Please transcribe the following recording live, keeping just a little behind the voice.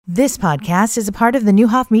This podcast is a part of the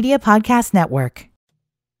Newhoff Media Podcast Network.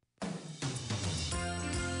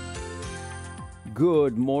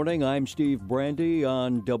 Good morning. I'm Steve Brandy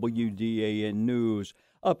on WDAN News.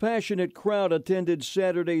 A passionate crowd attended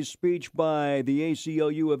Saturday's speech by the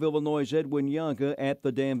ACLU of Illinois' Edwin Yonka at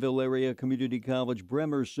the Danville Area Community College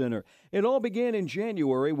Bremer Center. It all began in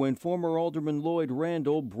January when former Alderman Lloyd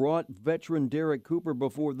Randall brought veteran Derek Cooper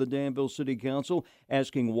before the Danville City Council,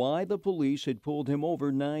 asking why the police had pulled him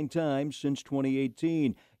over 9 times since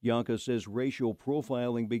 2018. Yonka says racial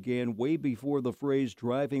profiling began way before the phrase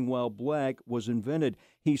driving while black was invented.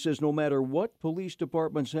 He says no matter what police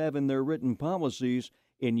departments have in their written policies,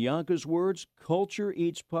 in Yonka's words, culture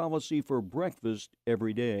eats policy for breakfast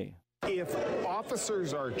every day. If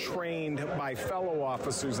officers are trained by fellow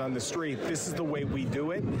officers on the street, this is the way we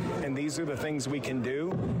do it, and these are the things we can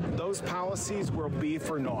do, those policies will be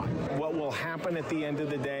for naught. What will happen at the end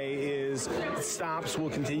of the day is stops will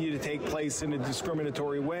continue to take place in a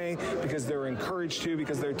discriminatory way because they're encouraged to,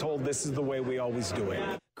 because they're told this is the way we always do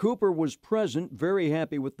it. Cooper was present, very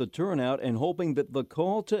happy with the turnout, and hoping that the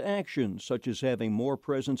call to action, such as having more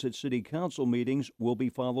presence at city council meetings, will be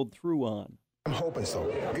followed through on. I'm hoping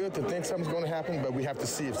so. Good to think something's going to happen, but we have to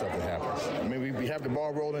see if something happens. I mean, we have the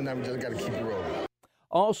ball rolling, now we just got to keep it rolling.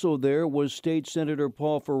 Also there was State Senator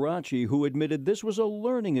Paul Faraci, who admitted this was a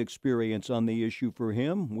learning experience on the issue for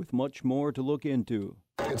him, with much more to look into.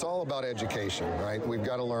 It's all about education, right? We've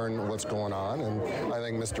got to learn what's going on, and I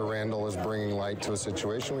think Mr. Randall is bringing light to a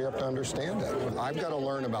situation. We have to understand it. I've got to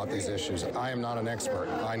learn about these issues. I am not an expert.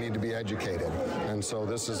 I need to be educated, and so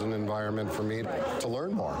this is an environment for me to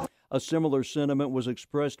learn more. A similar sentiment was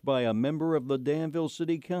expressed by a member of the Danville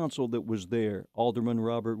City Council that was there, Alderman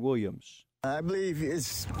Robert Williams. I believe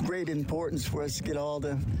it's great importance for us to get all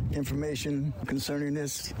the information concerning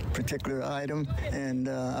this particular item, and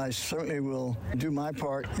I certainly will do my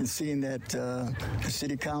part in seeing that the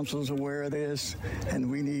city council is aware of this, and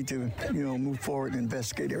we need to, move forward and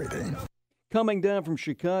investigate everything. Coming down from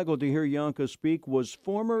Chicago to hear Yonka speak was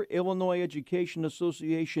former Illinois Education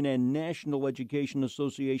Association and National Education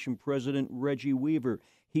Association President Reggie Weaver.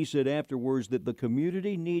 He said afterwards that the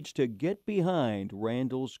community needs to get behind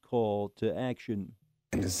Randall's call to action.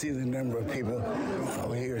 And to see the number of people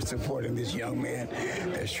out here supporting this young man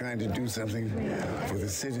that's trying to do something for the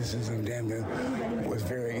citizens of Danville was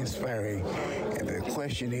very inspiring. And the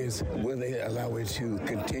question is, will they allow it to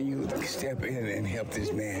continue to step in and help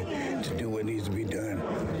this man to do what needs to be done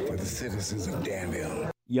for the citizens of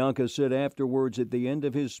Danville? Yonka said afterwards at the end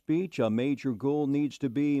of his speech, a major goal needs to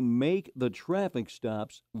be make the traffic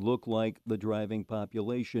stops look like the driving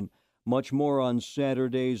population. Much more on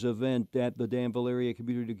Saturday's event at the Danville Area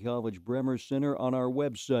Community College Bremer Center on our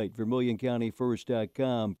website,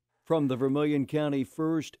 VermilionCountyFirst.com. From the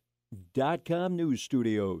VermilionCountyFirst.com news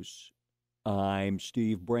studios, I'm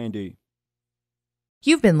Steve Brandy.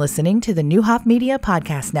 You've been listening to the Newhoff Media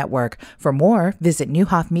Podcast Network. For more, visit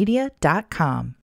newhoffmedia.com.